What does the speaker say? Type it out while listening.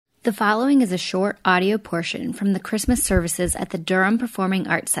The following is a short audio portion from the Christmas services at the Durham Performing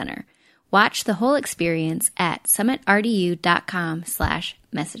Arts Center. Watch the whole experience at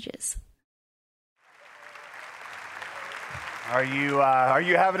summitrdu.com/messages. Are you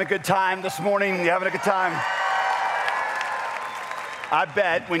having a good time this morning? You having a good time? I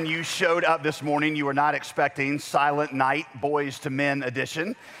bet when you showed up this morning, you were not expecting Silent Night Boys to Men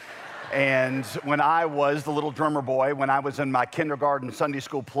edition. And when I was the little drummer boy, when I was in my kindergarten Sunday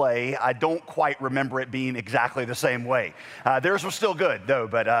school play, I don't quite remember it being exactly the same way. Theirs was still good, though,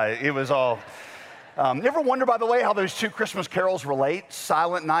 but it was all... You ever wonder, by the way, how those two Christmas carols relate?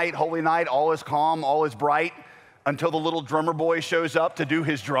 Silent Night, Holy Night, all is calm, all is bright, until the little drummer boy shows up to do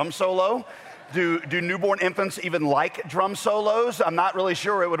his drum solo. Do newborn infants even like drum solos? I'm not really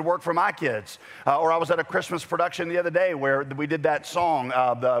sure it would work for my kids. Or I was at a Christmas production the other day where we did that song,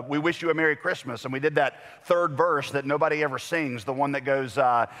 We Wish You a Merry Christmas, and we did that third verse that nobody ever sings, the one that goes,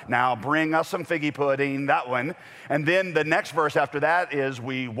 now bring us some figgy pudding, that one. And then the next verse after that is,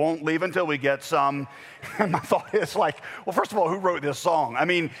 we won't leave until we get some. And my thought is like, well, first of all, who wrote this song? I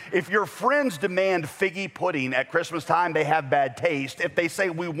mean, if your friends demand figgy pudding at Christmas time, they have bad taste. If they say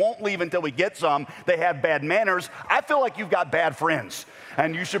we won't leave until we get some, they have bad manners. I feel like you've got bad friends,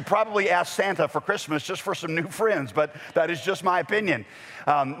 and you should probably ask Santa for Christmas just for some new friends, but that is just my opinion.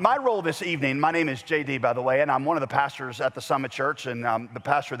 My role this evening, my name is JD, by the way, and I'm one of the pastors at the Summit Church, and the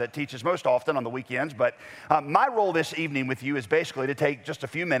pastor that teaches most often on the weekends, but my role this evening with you is basically to take just a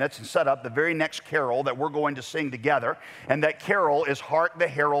few minutes and set up the very next carol that we're going to sing together, and that carol is Hark the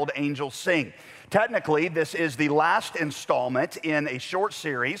Herald Angels Sing. Technically, this is the last installment in a short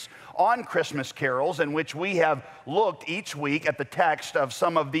series on Christmas carols in which we have looked each week at the text of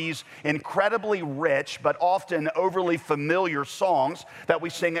some of these incredibly rich but often overly familiar songs that we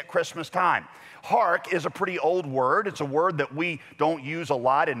sing at Christmas time. Hark is a pretty old word. It's a word that we don't use a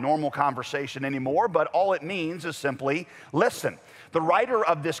lot in normal conversation anymore, but all it means is simply listen. The writer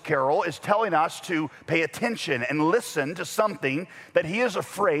of this carol is telling us to pay attention and listen to something that he is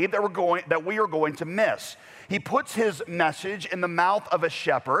afraid that we are going to miss. He puts his message in the mouth of a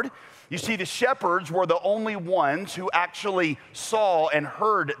shepherd. You see, the shepherds were the only ones who actually saw and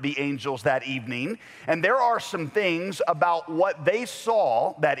heard the angels that evening. And there are some things about what they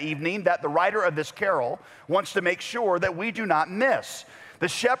saw that evening that the writer of this carol wants to make sure that we do not miss. The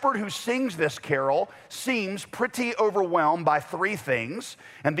shepherd who sings this carol seems pretty overwhelmed by three things,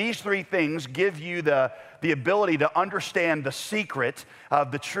 and these three things give you the ability to understand the secret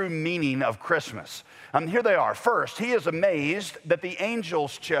of the true meaning of Christmas. Here they are. First, he is amazed that the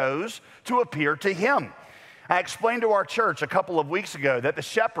angels chose to appear to him. I explained to our church a couple of weeks ago that the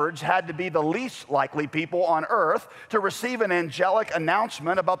shepherds had to be the least likely people on earth to receive an angelic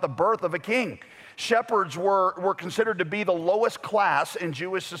announcement about the birth of a king. Shepherds were considered to be the lowest class in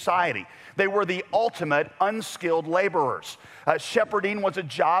Jewish society. They were the ultimate unskilled laborers. Shepherding was a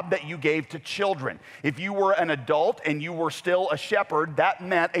job that you gave to children. If you were an adult and you were still a shepherd, that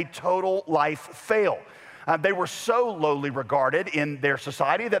meant a total life fail. They were so lowly regarded in their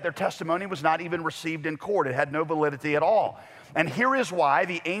society that their testimony was not even received in court. It had no validity at all. And here is why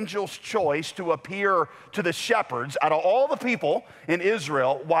the angel's choice to appear to the shepherds, out of all the people in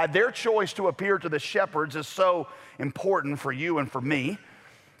Israel, why their choice to appear to the shepherds is so important for you and for me.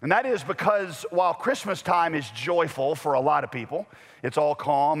 And that is because while Christmas time is joyful for a lot of people, it's all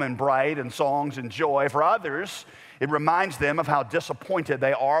calm and bright and songs and joy. For others, it reminds them of how disappointed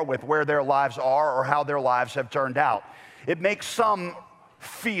they are with where their lives are or how their lives have turned out. It makes some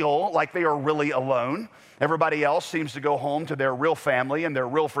feel like they are really alone. Everybody else seems to go home to their real family and their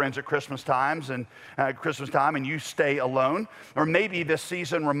real friends at Christmas time, and you stay alone. Or maybe this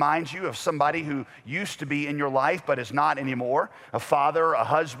season reminds you of somebody who used to be in your life but is not anymore. A father, a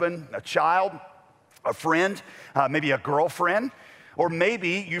husband, a child, a friend, maybe a girlfriend. Or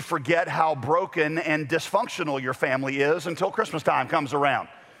maybe you forget how broken and dysfunctional your family is until Christmas time comes around.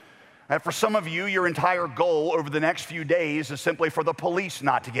 And for some of you, your entire goal over the next few days is simply for the police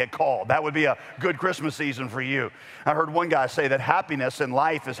not to get called. That would be a good Christmas season for you. I heard one guy say that happiness in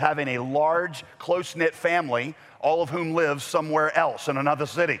life is having a large, close-knit family, all of whom live somewhere else in another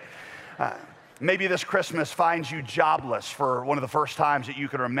city. Maybe this Christmas finds you jobless for one of the first times that you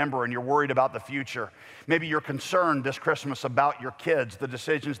can remember, and you're worried about the future. Maybe you're concerned this Christmas about your kids, the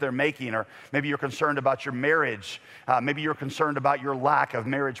decisions they're making, or maybe you're concerned about your marriage. Maybe you're concerned about your lack of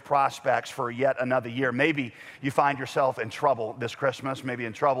marriage prospects for yet another year. Maybe you find yourself in trouble this Christmas, maybe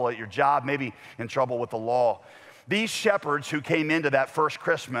in trouble at your job, maybe in trouble with the law. These shepherds who came into that first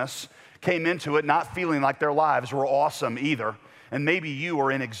Christmas came into it not feeling like their lives were awesome either. And maybe you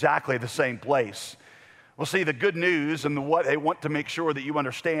are in exactly the same place. Well, see, the good news and what they want to make sure that you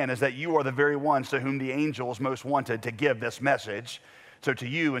understand is that you are the very ones to whom the angels most wanted to give this message. So to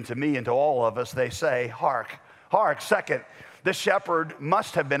you and to me and to all of us, they say, hark, hark. Second, the shepherd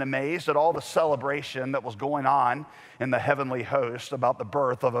must have been amazed at all the celebration that was going on in the heavenly host about the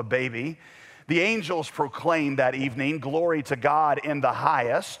birth of a baby. The angels proclaimed that evening, glory to God in the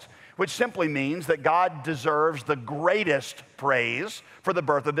highest, which simply means that God deserves the greatest praise for the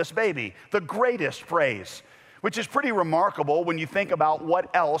birth of this baby. The greatest praise, which is pretty remarkable when you think about what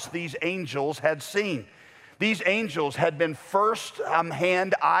else these angels had seen. These angels had been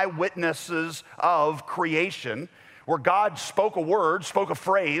first-hand eyewitnesses of creation, where God spoke a word, spoke a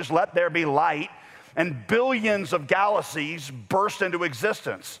phrase, let there be light, and billions of galaxies burst into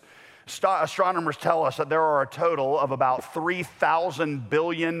existence. Astronomers tell us that there are a total of about 3,000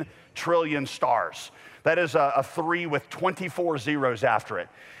 billion trillion stars. That is a 3 with 24 zeros after it.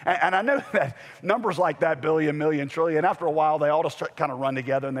 And I know that numbers like that, billion, million, trillion, after a while, they all just kind of run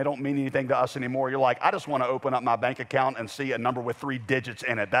together and they don't mean anything to us anymore. You're like, I just want to open up my bank account and see a number with 3 digits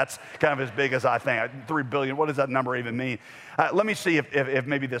in it. That's kind of as big as I think. 3 billion, what does that number even mean? Let me see if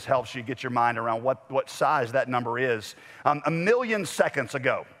maybe this helps you get your mind around what size that number is. 1 million seconds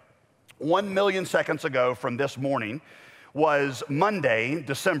ago, 1 million seconds ago from this morning was Monday,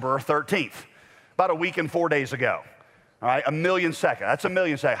 December 13th. About a week and 4 days ago, all right, 1 million seconds. That's 1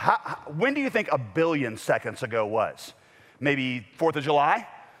 million seconds. When do you think 1 billion seconds ago was? Maybe 4th of July?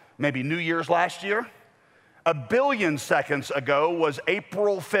 Maybe New Year's last year? 1 billion seconds ago was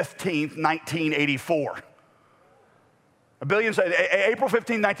April 15th, 1984. April 15th,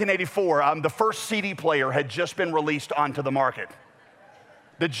 1984, the first CD player had just been released onto the market.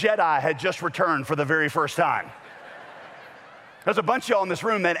 The Jedi had just returned for the very first time. There's a bunch of y'all in this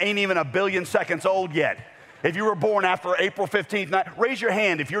room that ain't even 1 billion seconds old yet. If you were born after April 15th, raise your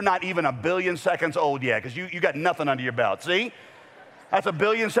hand if you're not even 1 billion seconds old yet, because you got nothing under your belt. See? That's 1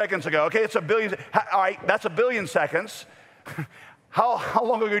 billion seconds ago. Okay, it's 1 billion. All right, that's 1 billion seconds. How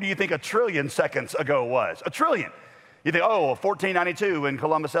long ago do you think 1 trillion seconds ago was? 1 trillion. You think, 1492 when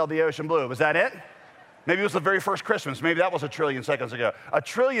Columbus sailed the ocean blue. Was that it? Maybe it was the very first Christmas. Maybe that was 1 trillion seconds ago. 1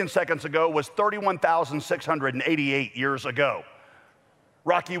 trillion seconds ago was 31,688 years ago.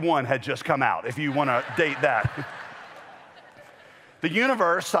 Rocky I had just come out, if you want to date that. The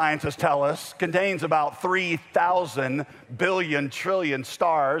universe, scientists tell us, contains about 3,000 billion trillion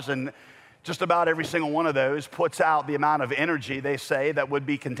stars, and just about every single one of those puts out the amount of energy, they say, that would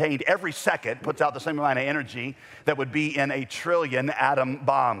be contained every second, puts out the same amount of energy that would be in 1 trillion atom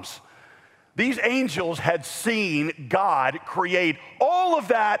bombs. These angels had seen God create all of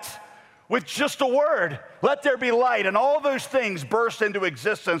that with just a word. Let there be light. And all those things burst into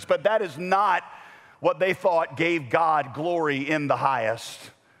existence, but that is not what they thought gave God glory in the highest.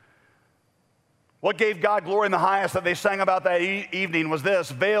 What gave God glory in the highest that they sang about that evening was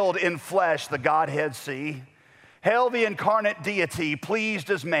this: veiled in flesh, the Godhead see. Hail the incarnate deity, pleased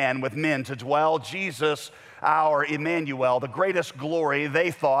as man with men to dwell. Jesus, our Emmanuel. The greatest glory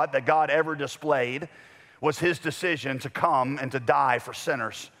they thought that God ever displayed was his decision to come and to die for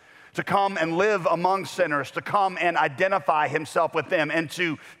sinners, to come and live among sinners, to come and identify himself with them and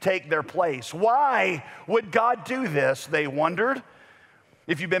to take their place. Why would God do this, they wondered.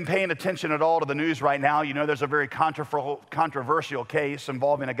 If you've been paying attention at all to the news right now, you know there's a very controversial case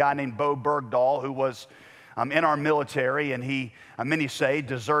involving a guy named Bo Bergdahl who was in our military, and he, many say,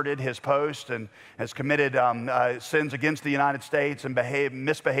 deserted his post and has committed sins against the United States and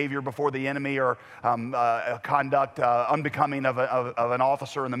misbehavior before the enemy, or conduct unbecoming of an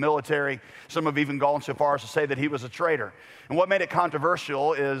officer in the military. Some have even gone so far as to say that he was a traitor. And what made it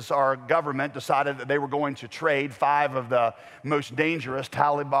controversial is our government decided that they were going to trade 5 of the most dangerous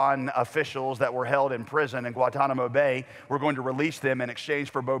Taliban officials that were held in prison in Guantanamo Bay. We're going to release them in exchange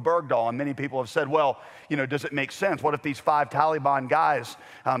for Bo Bergdahl. And many people have said, well, you know, does it make sense? What if these 5 Taliban guys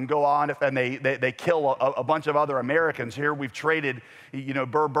go on and they kill a bunch of other Americans here? We've traded, you know,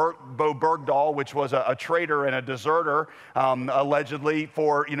 Bo Bergdahl, which was a traitor and a deserter, allegedly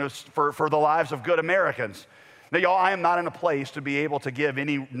for the lives of good Americans. Now, y'all, I am not in a place to be able to give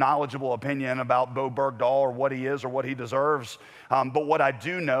any knowledgeable opinion about Bo Bergdahl or what he is or what he deserves. But what I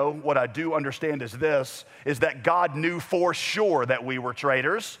do know, what I do understand is this, is that God knew for sure that we were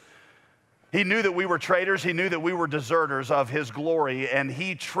traitors. He knew that we were traitors. He knew that we were deserters of his glory. And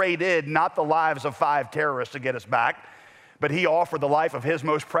he traded not the lives of 5 terrorists to get us back, but he offered the life of his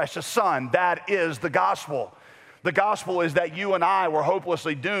most precious son. That is the gospel. The gospel is that you and I were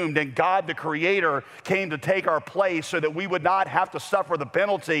hopelessly doomed, and God, the Creator, came to take our place so that we would not have to suffer the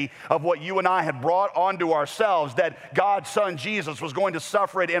penalty of what you and I had brought onto ourselves, that God's Son, Jesus, was going to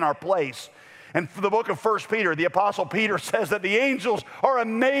suffer it in our place. And for the book of 1 Peter, the Apostle Peter says that the angels are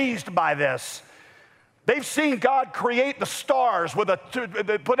amazed by this. They've seen God create the stars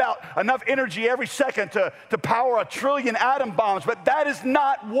they put out enough energy every second to power 1 trillion atom bombs, but that is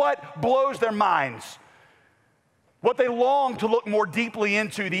not what blows their minds. What they long to look more deeply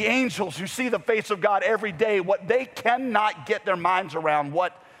into, the angels who see the face of God every day, what they cannot get their minds around,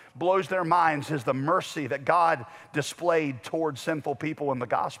 what blows their minds is the mercy that God displayed toward sinful people in the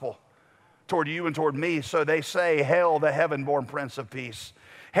gospel, toward you and toward me. So they say, "Hail the heaven-born Prince of Peace.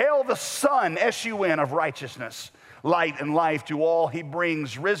 Hail the Son, S-U-N, of righteousness, light and life to all he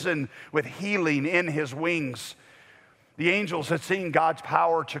brings, risen with healing in his wings." The angels had seen God's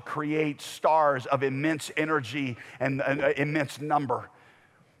power to create stars of immense energy and an immense number.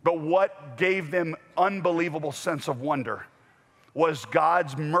 But what gave them unbelievable sense of wonder was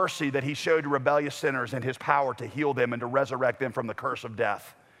God's mercy that he showed to rebellious sinners and his power to heal them and to resurrect them from the curse of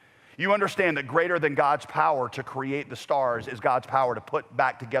death. You understand that greater than God's power to create the stars is God's power to put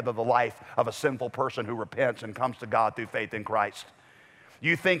back together the life of a sinful person who repents and comes to God through faith in Christ.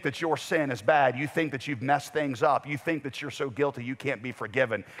 You think that your sin is bad. You think that you've messed things up. You think that you're so guilty you can't be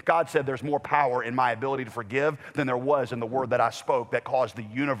forgiven. God said there's more power in my ability to forgive than there was in the word that I spoke that caused the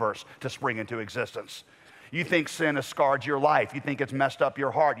universe to spring into existence. You think sin has scarred your life. You think it's messed up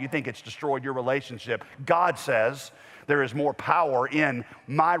your heart. You think it's destroyed your relationship. God says there is more power in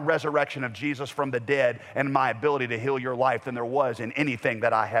my resurrection of Jesus from the dead and my ability to heal your life than there was in anything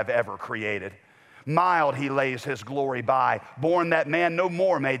that I have ever created. Mild he lays his glory by, born that man no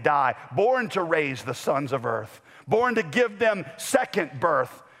more may die, born to raise the sons of earth, born to give them second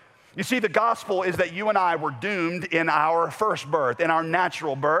birth. You see, the gospel is that you and I were doomed in our first birth, in our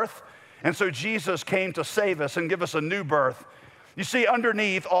natural birth. And so Jesus came to save us and give us a new birth. You see,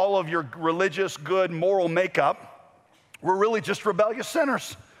 underneath all of your religious, good, moral makeup, we're really just rebellious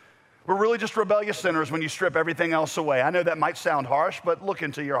sinners. We're really just rebellious sinners when you strip everything else away. I know that might sound harsh, but look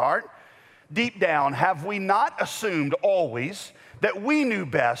into your heart. Deep down, have we not assumed always that we knew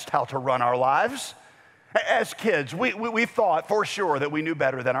best how to run our lives? As kids, we thought for sure that we knew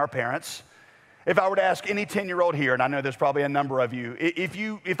better than our parents. If I were to ask any 10-year-old here, and I know there's probably a number of you,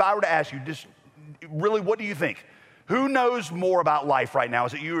 if I were to ask you, just really, what do you think? Who knows more about life right now?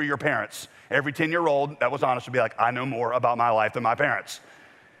 Is it you or your parents? Every 10-year-old that was honest would be like, I know more about my life than my parents.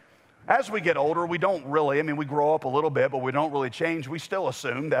 As we get older, we don't really, we grow up a little bit, but we don't really change. We still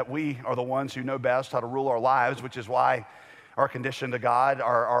assume that we are the ones who know best how to rule our lives, which is why our condition to God,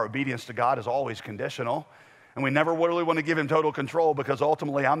 our obedience to God is always conditional. And we never really want to give him total control because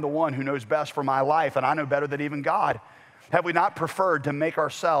ultimately I'm the one who knows best for my life and I know better than even God. Have we not preferred to make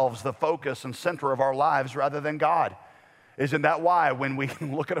ourselves the focus and center of our lives rather than God? Isn't that why when we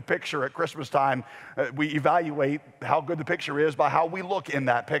look at a picture at Christmas time, we evaluate how good the picture is by how we look in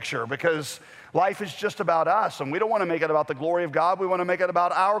that picture? Because life is just about us and we don't want to make it about the glory of God. We want to make it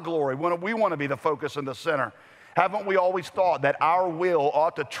about our glory. We want to be the focus and the center. Haven't we always thought that our will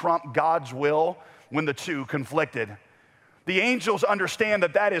ought to trump God's will when the two conflicted? The angels understand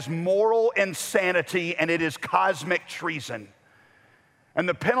that that is moral insanity and it is cosmic treason. And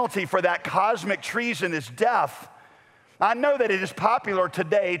the penalty for that cosmic treason is death. I know that it is popular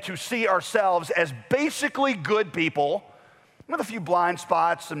today to see ourselves as basically good people with a few blind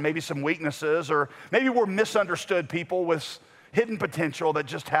spots and maybe some weaknesses, or maybe we're misunderstood people with hidden potential that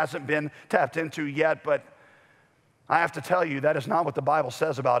just hasn't been tapped into yet. But I have to tell you, that is not what the Bible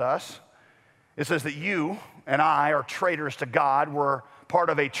says about us. It says that you and I are traitors to God. We're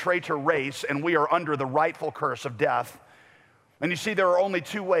part of a traitor race, and we are under the rightful curse of death. And you see, there are only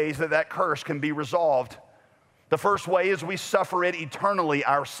two ways that that curse can be resolved. The first way is we suffer it eternally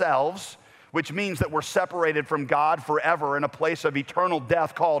ourselves, which means that we're separated from God forever in a place of eternal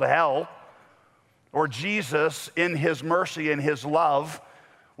death called hell. Or Jesus, in his mercy and his love,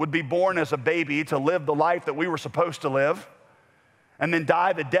 would be born as a baby to live the life that we were supposed to live, and then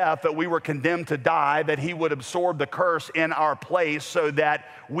die the death that we were condemned to die, that he would absorb the curse in our place so that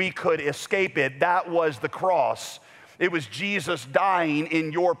we could escape it. That was the cross. It was Jesus dying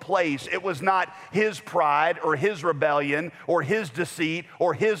in your place. It was not his pride or his rebellion or his deceit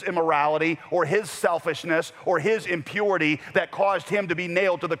or his immorality or his selfishness or his impurity that caused him to be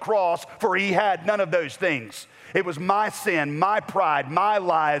nailed to the cross, for he had none of those things. It was my sin, my pride, my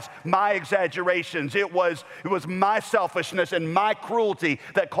lies, my exaggerations. It was my selfishness and my cruelty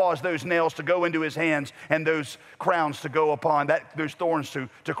that caused those nails to go into his hands and those crowns to go upon, those thorns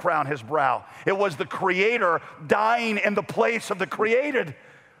to crown his brow. It was the Creator dying in the place of the created.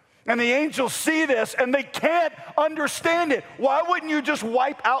 And the angels see this and they can't understand it. Why wouldn't you just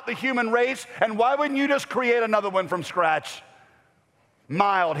wipe out the human race? And why wouldn't you just create another one from scratch?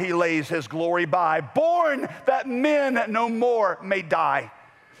 Mild, he lays his glory by. Born that men no more may die.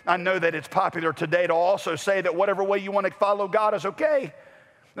 I know that it's popular today to also say that whatever way you want to follow God is okay,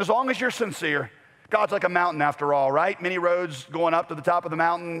 as long as you're sincere. God's like a mountain after all, right? Many roads going up to the top of the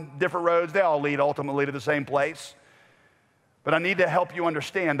mountain, different roads, they all lead ultimately to the same place. But I need to help you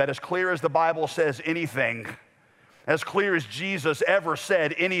understand that as clear as the Bible says anything, as clear as Jesus ever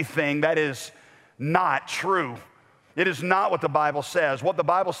said anything, that is not true. It is not what the Bible says. What the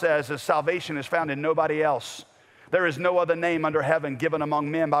Bible says is salvation is found in nobody else. There is no other name under heaven given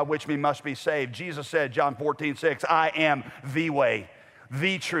among men by which we must be saved. Jesus said, John 14:6, I am the way,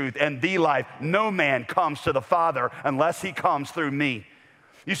 the truth, and the life. No man comes to the Father unless he comes through me.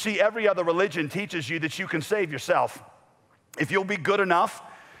 You see, every other religion teaches you that you can save yourself. If you'll be good enough,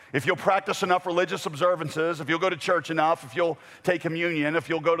 if you'll practice enough religious observances, if you'll go to church enough, if you'll take communion, if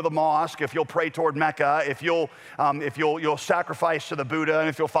you'll go to the mosque, if you'll pray toward Mecca, if you'll sacrifice to the Buddha, and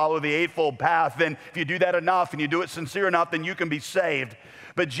if you'll follow the Eightfold Path, then if you do that enough and you do it sincere enough, then you can be saved.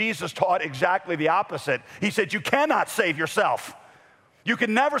 But Jesus taught exactly the opposite. He said, you cannot save yourself. You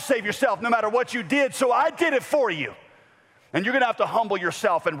can never save yourself no matter what you did, so I did it for you. And you're going to have to humble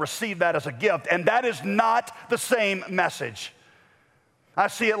yourself and receive that as a gift. And that is not the same message. I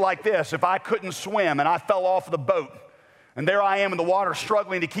see it like this. If I couldn't swim and I fell off the boat, and there I am in the water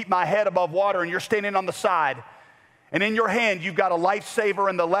struggling to keep my head above water, and you're standing on the side, and in your hand you've got a lifesaver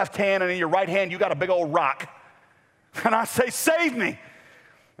in the left hand, and in your right hand you've got a big old rock. And I say, save me.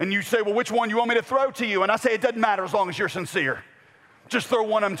 And you say, well, which one you want me to throw to you? And I say, it doesn't matter as long as you're sincere. Just throw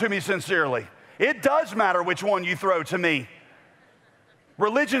one of them to me sincerely. It does matter which one you throw to me.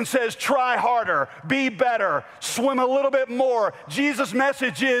 Religion says try harder, be better, swim a little bit more. Jesus'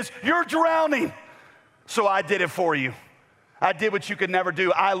 message is you're drowning, so I did it for you. I did what you could never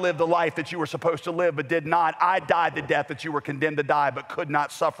do. I lived the life that you were supposed to live but did not. I died the death that you were condemned to die but could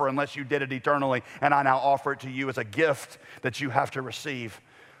not suffer unless you did it eternally, and I now offer it to you as a gift that you have to receive.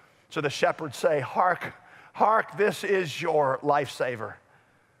 So the shepherds say, hark, hark, this is your lifesaver.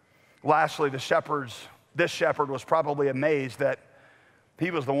 Lastly, this shepherd was probably amazed that he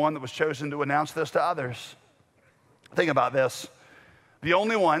was the one that was chosen to announce this to others. Think about this. The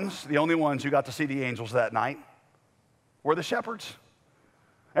only ones who got to see the angels that night were the shepherds.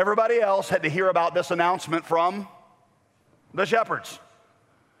 Everybody else had to hear about this announcement from the shepherds.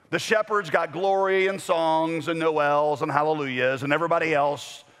 The shepherds got glory and songs and Noels and hallelujahs, and everybody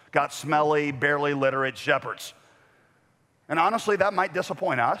else got smelly, barely literate shepherds. And honestly, that might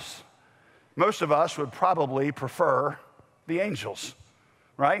disappoint us. Most of us would probably prefer the angels.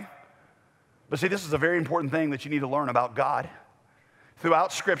 Right? But see, this is a very important thing that you need to learn about God.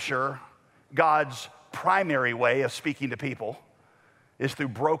 Throughout Scripture, God's primary way of speaking to people is through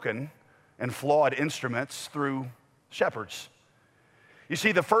broken and flawed instruments, through shepherds. You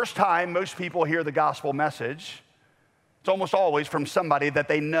see, the first time most people hear the gospel message, it's almost always from somebody that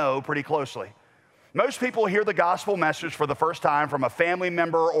they know pretty closely. Most people hear the gospel message for the first time from a family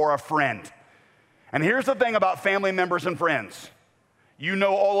member or a friend. And here's the thing about family members and friends. You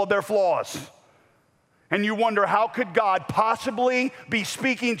know all of their flaws. And you wonder, how could God possibly be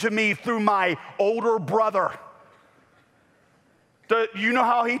speaking to me through my older brother? You know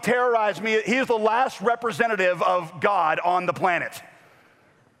how he terrorized me? He is the last representative of God on the planet.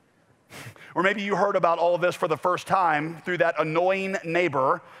 Or maybe you heard about all of this for the first time through that annoying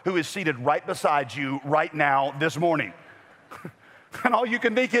neighbor who is seated right beside you right now this morning. And all you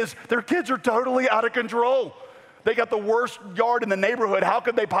can think is, their kids are totally out of control. They got the worst yard in the neighborhood. How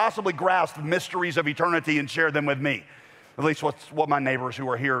could they possibly grasp the mysteries of eternity and share them with me? At least what my neighbors who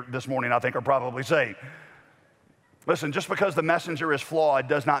are here this morning, I think, are probably saying. Listen, just because the messenger is flawed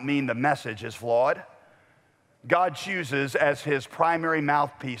does not mean the message is flawed. God chooses as his primary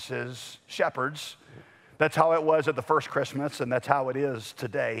mouthpieces shepherds. That's how it was at the first Christmas, and that's how it is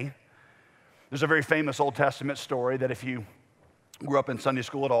today. There's a very famous Old Testament story that if you grew up in Sunday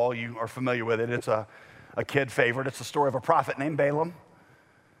school at all, you are familiar with it. It's a kid favorite. It's the story of a prophet named Balaam.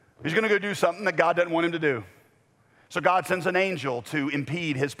 He's going to go do something that God doesn't want him to do. So God sends an angel to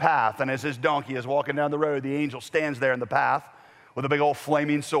impede his path, and as his donkey is walking down the road, the angel stands there in the path with a big old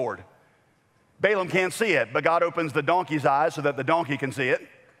flaming sword. Balaam can't see it, but God opens the donkey's eyes so that the donkey can see it,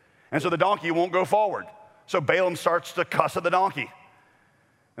 and so the donkey won't go forward. So Balaam starts to cuss at the donkey,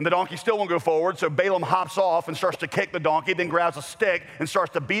 and the donkey still won't go forward, so Balaam hops off and starts to kick the donkey, then grabs a stick and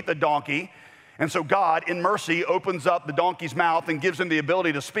starts to beat the donkey. And so God, in mercy, opens up the donkey's mouth and gives him the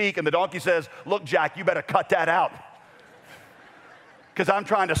ability to speak. And the donkey says, look, Jack, you better cut that out because I'm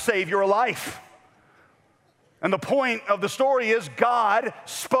trying to save your life. And the point of the story is God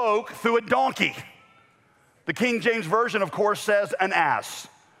spoke through a donkey. The King James Version, of course, says an ass.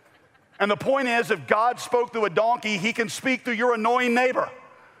 And the point is, if God spoke through a donkey, he can speak through your annoying neighbor.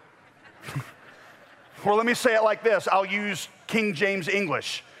 Or let me say it like this. I'll use King James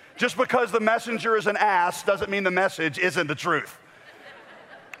English. Just because the messenger is an ass doesn't mean the message isn't the truth.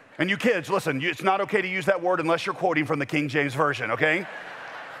 And you kids, listen, it's not okay to use that word unless you're quoting from the King James Version, okay?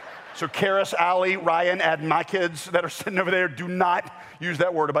 So Karis, Allie, Ryan, and my kids that are sitting over there, do not use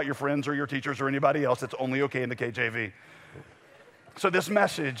that word about your friends or your teachers or anybody else. It's only okay in the KJV. So this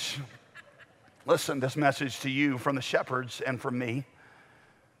message, listen, this message to you from the shepherds and from me,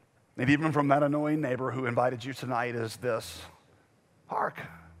 maybe even from that annoying neighbor who invited you tonight, is this. Hark,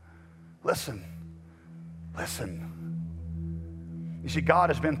 listen, listen. You see, God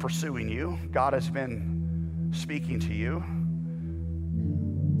has been pursuing you. God has been speaking to you.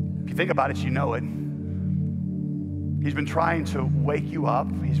 If you think about it, you know it. He's been trying to wake you up.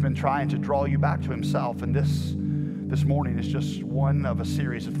 He's been trying to draw you back to himself. And this morning is just one of a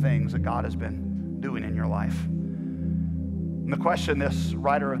series of things that God has been doing in your life. And the question this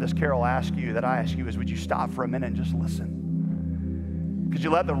writer of this carol asked you, that I ask you, is would you stop for a minute and just listen? Could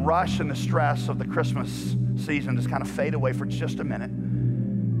you let the rush and the stress of the Christmas season just kind of fade away for just a minute?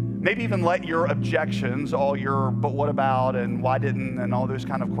 Maybe even let your objections, all your but what about and why didn't and all those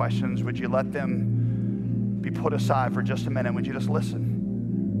kind of questions, would you let them be put aside for just a minute? Would you just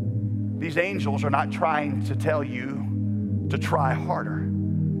listen? These angels are not trying to tell you to try harder.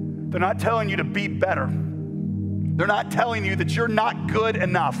 They're not telling you to be better. They're not telling you that you're not good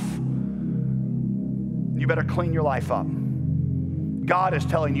enough. You better clean your life up. God is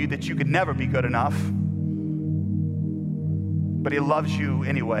telling you that you could never be good enough, but he loves you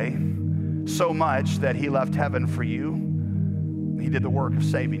anyway, so much that he left heaven for you. He did the work of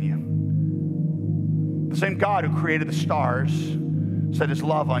saving you. The same God who created the stars set his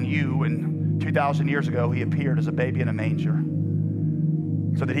love on you, and 2,000 years ago, he appeared as a baby in a manger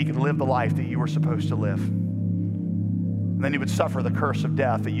so that he could live the life that you were supposed to live. And then he would suffer the curse of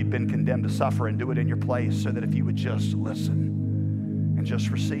death that you'd been condemned to suffer, and do it in your place so that if you would just listen and just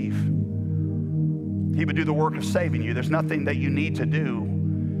receive, he would do the work of saving you. There's nothing that you need to do.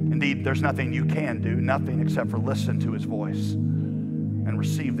 Indeed, there's nothing you can do, nothing except for listen to his voice and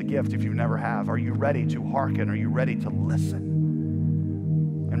receive the gift if you never have. Are you ready to hearken? Are you ready to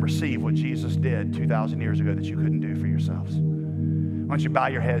listen and receive what Jesus did 2,000 years ago that you couldn't do for yourselves? Why don't you bow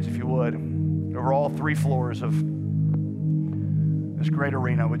your heads, if you would, over all 3 floors of this great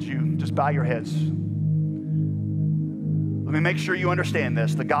arena. Would you just bow your heads? Let me make sure you understand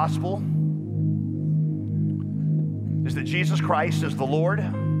this. The gospel is that Jesus Christ is the Lord,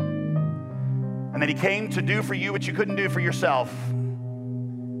 and that he came to do for you what you couldn't do for yourself.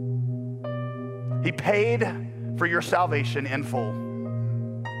 He paid for your salvation in full,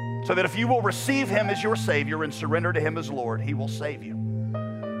 so that if you will receive him as your Savior and surrender to him as Lord, he will save you.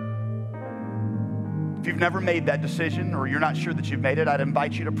 If you've never made that decision, or you're not sure that you've made it, I'd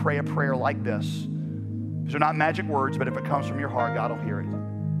invite you to pray a prayer like this. These are not magic words, but if it comes from your heart, God will hear it.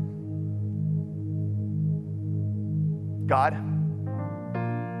 God,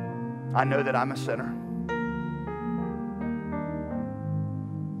 I know that I'm a sinner,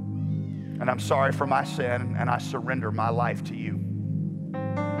 and I'm sorry for my sin, and I surrender my life to you.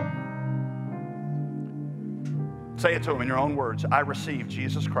 Say it to him in your own words. I receive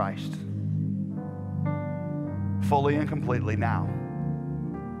Jesus Christ fully and completely now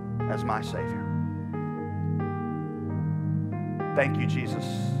as my Savior. Thank you, Jesus,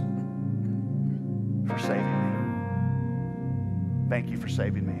 for saving me. Thank you for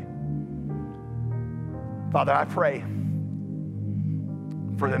saving me. Father, I pray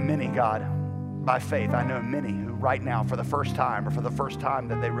for the many, God, by faith. I know many who right now, for the first time, or for the first time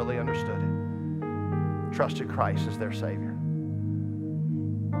that they really understood it, trusted Christ as their Savior.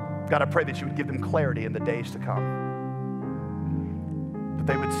 God, I pray that you would give them clarity in the days to come, that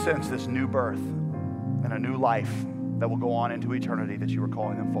they would sense this new birth and a new life that will go on into eternity that you are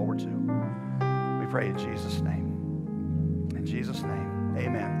calling them forward to. We pray in Jesus' name. In Jesus' name,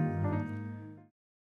 amen.